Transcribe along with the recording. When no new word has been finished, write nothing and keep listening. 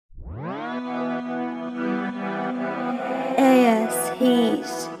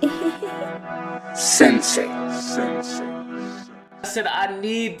nice. Sensei. I said I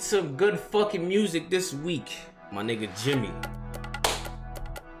need some good fucking music this week. My nigga Jimmy.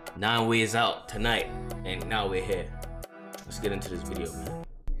 9 Ways Out tonight, and now we're here. Let's get into this video, man.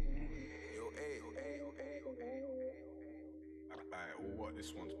 OrWot,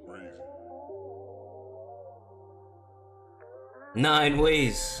 this one's crazy. 9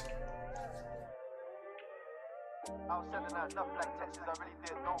 Ways. I was sending out enough black texts, I really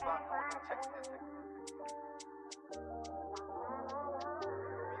didn't know about all the texting. Me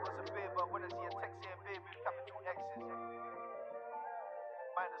was a favor when I see a text saying babe with capital X's.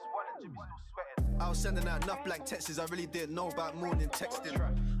 -1 and Jimmy still sweating. I was sending out enough blank texts, I really didn't know about morning texting.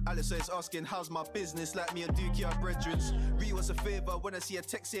 Alice is asking how's my business, like me and Dookie are brethren. Re was a favor when I see a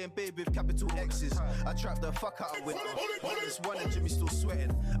text saying babe with capital X's. I trapped the fuck out of winter. -1 and Jimmy still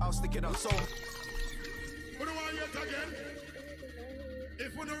sweating. I was sticking up so. We don't want yet again.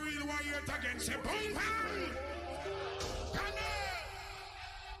 If we don't really want yet again, say boom bang. Come on.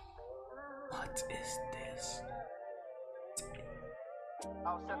 What is this? I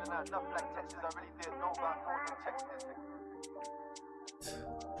was sending out enough black texts, I really didn't know about all the texting. Me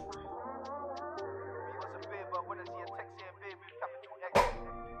was a favor when I see a text saying babe with capital X.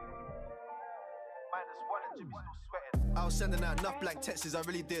 -1 and Jimmy still sweating. I was sending out enough blank texts, I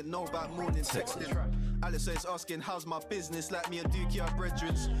really didn't know about morning texting. Alice is asking how's my business, like me and Dookie are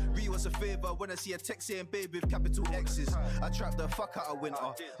brethren. Re was a favor when I see a text saying babe with capital X's. I trapped the fuck out of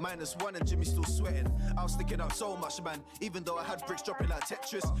winter. -1 and Jimmy still sweating. I was sticking up so much, man, even though I had bricks dropping like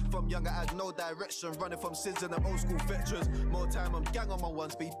Tetris. From young I had no direction, running from sins and them old school veterans. More time I'm gang on my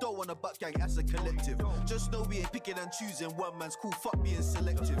ones, but you don't want to butt gang as a collective. Just know we ain't picking and choosing, one man's cool, fuck being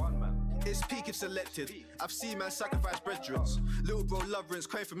selective. It's peak if selected. I've seen man sacrifice brethren. Little bro loverings,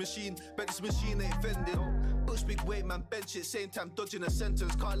 cry for machine, bet this machine ain't fending. Push big weight, man, bench it, same time dodging a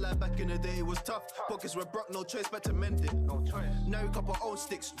sentence. Can't lie, back in the day it was tough. Pockets were broke, no choice but to mend it. Now we cup our own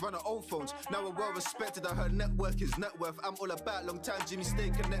sticks, run our own phones. Now we're well respected, I heard network is net worth. I'm all about long time, Jimmy,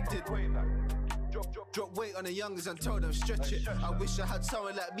 stay connected. Drop weight on the youngers and tell them stretch it. I wish I had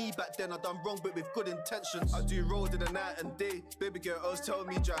someone like me back then. I done wrong but with good intentions. I do roll to the night and day. Baby girl always tell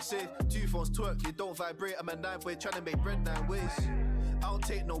me just say 2 phones twerk, you don't vibrate. I'm a 9 boy trying to make bread 9 ways. I don't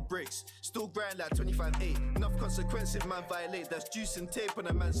take no breaks, still grind like 25/8. Enough consequence if man violate. That's juice and tape on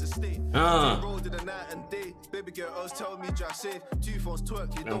a man's estate. I do roll to the night and day. Baby girl always tell me just say 2 phones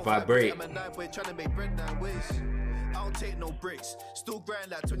twerk, you don't vibrate. I'm a 9 boy trying to make bread 9 ways. I don't take no breaks, still grind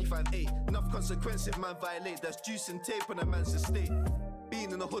like 25/8. Enough consequence if man violate. That's juice and tape on a man's estate.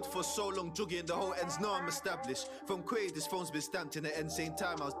 Been in the hood for so long, jugging the whole ends, now I'm established. From Quaid, this phone's been stamped in the end, same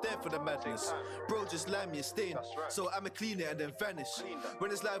time I was there for the madness. Bro just line me a stain, so I'ma clean it and then vanish.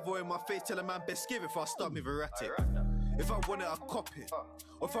 When it's live or in my face, tell a man best give if I start me erratic. If I want it, I cop it.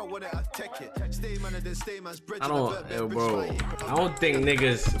 Or if I want it, I take it. Stay man and then stay man's bread. I don't think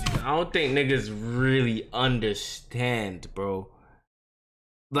niggas really understand, bro.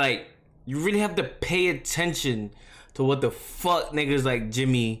 Like, you really have to pay attention to what the fuck niggas like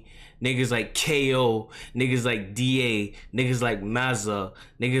Jimmy, niggas like KO, niggas like DA, niggas like Mazza,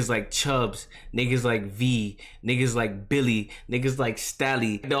 niggas like Chubbs, niggas like V, niggas like Billy, niggas like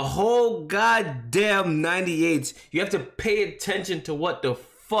Stally. The whole goddamn 98s, you have to pay attention to what the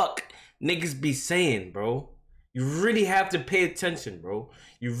fuck niggas be saying, bro. You really have to pay attention, bro.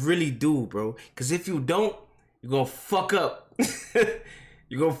 You really do, bro. Cause if you don't, you're gonna fuck up.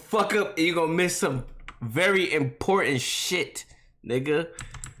 You're gonna fuck up and you're gonna miss some very important shit, nigga.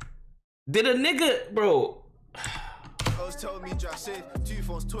 Did a nigga, bro? Always tell me just say 2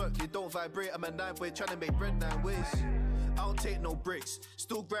 phones twerk, you don't vibrate. I'm a 9 boy trying to make bread 9 ways. I don't take no breaks,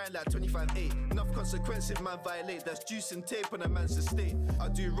 still grind like 25/8. Enough consequence if man violate. That's juice and tape on a man's estate. I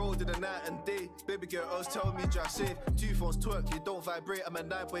do roll to the night and day. Baby girl always tell me just say 2 phones twerk, you don't vibrate. I'm a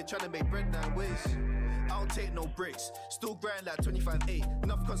 9 boy trying to make bread 9 ways. I don't take no breaks, still grind like 25/8.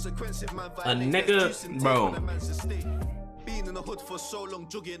 Enough consequence if man violate. A nigga, bro. Been in the hood for so long,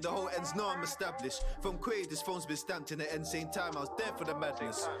 jugging the whole ends, now I'm established. From Quaid, this phone's been stamped in the end, same time I was there for the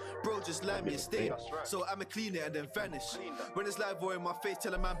madness. Bro just line me a stain, so I'ma clean it and then vanish. When it's live or in my face,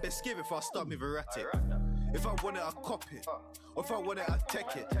 tell a man best give if I start me erratic. If I want it, I cop it. Or if I want it, I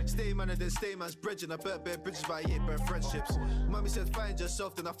take it. Stay man and then stay man's bridge, and I burnt bare bridges by 8 burnt friendships. Mommy said find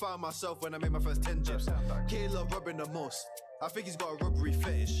yourself, then I found myself when I made my first 10 jips. K-Love robbing the most, I think he's got a robbery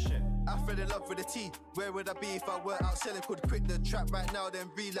fetish. I fell in love with the T. Where would I be if I weren't out selling? Could quit the trap right now,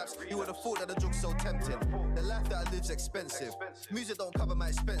 then relapse. You would have thought that the drug's so tempting. The life that I live's expensive. Music don't cover my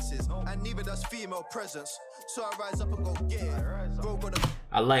expenses, and neither does female presence. So I rise up and go get it. Bro,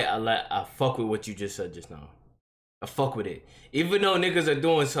 I fuck with what you just said just now. I fuck with it. Even though niggas are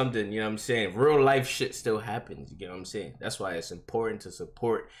doing something, you know what I'm saying? Real life shit still happens, you know what I'm saying? That's why it's important to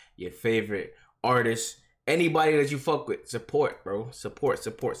support your favorite artists. Anybody that you fuck with, support, bro. Support,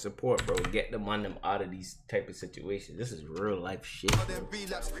 bro. Get them on them out of these type of situations. This is real life shit.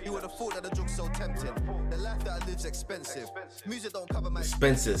 You would have thought that the drug's so tempting. The life that I live's expensive. Music don't cover my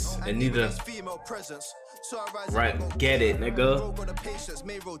expenses, and neither female presence. So I rise right, get it, nigga. Got the patience,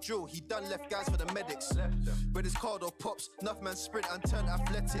 made road drill. He done left guys for the medics. But his card or pops, enough man sprint and turn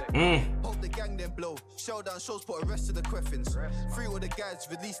athletic. Hope the gang then blow. Showdown shows put a rest to the coffins. Free all the guys,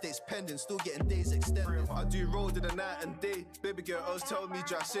 release dates pending, still getting days extended. I do road in the night and day. Baby girl always tell me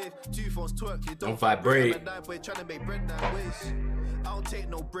drive safe. 2 phones twerk, you don't vibrate. Boy trying to make bread 9 ways. I don't take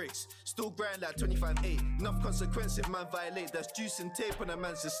no breaks. Still grind like 25-8. Enough consequence if man violate. That's juice and tape on a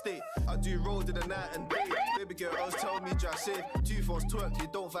man's estate. I do road in the night and day. Baby girl always tell me drive safe. 2 phones twerk, you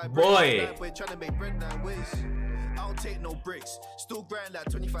don't vibrate. Boy trying to make bread 9 ways. I don't take no breaks. Still grind like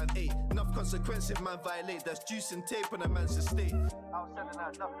 25-8. Enough consequence if man violate. That's juice and tape on a man's estate. I was sending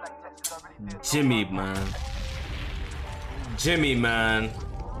out enough black texts, I really did. Jimmy, man. Jimmy, man.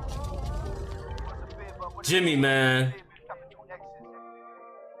 Jimmy, man.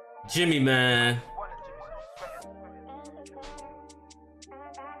 Jimmy, man.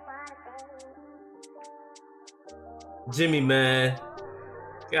 Jimmy, man.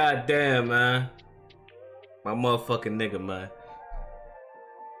 God damn, man. My motherfucking nigga, man.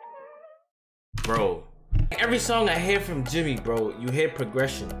 Bro. Every song I hear from Jimmy, bro, you hear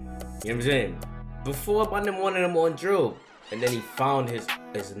progression. You know what I'm saying? Before, I wanted him on drill. And then he found his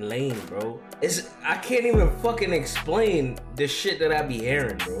lane, bro. I can't even fucking explain the shit that I be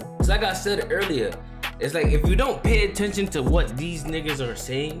hearing, bro. It's like I said earlier. It's like, if you don't pay attention to what these niggas are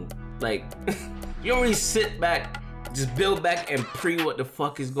saying, like, you don't really sit back, just build back and pre what the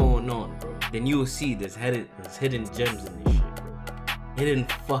fuck is going on, bro. Then you will see there's hidden gems in this shit, bro. Hidden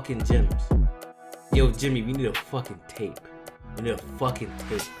fucking gems. Yo, Jimmy, we need a fucking tape. We need a fucking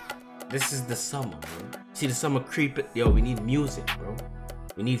tape. This is the summer, bro. See the summer creeping. Yo, we need music, bro.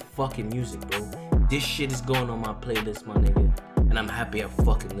 We need fucking music, bro. This shit is going on my playlist, my nigga. And I'm happy I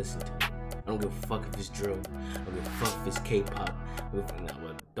fucking listened to it. I don't give a fuck if it's drill. I don't give a fuck if it's K-pop. Nah,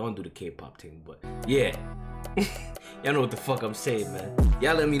 well, don't do the K-pop thing, but yeah. Y'all know what the fuck I'm saying, man.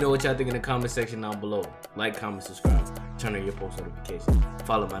 Y'all let me know what y'all think in the comment section down below. Like, comment, subscribe, turn on your post notifications.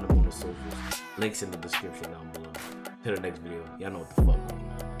 Follow me on the socials. Links in the description down below. Till the next video. Y'all know what the fuck going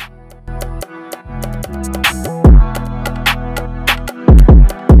on.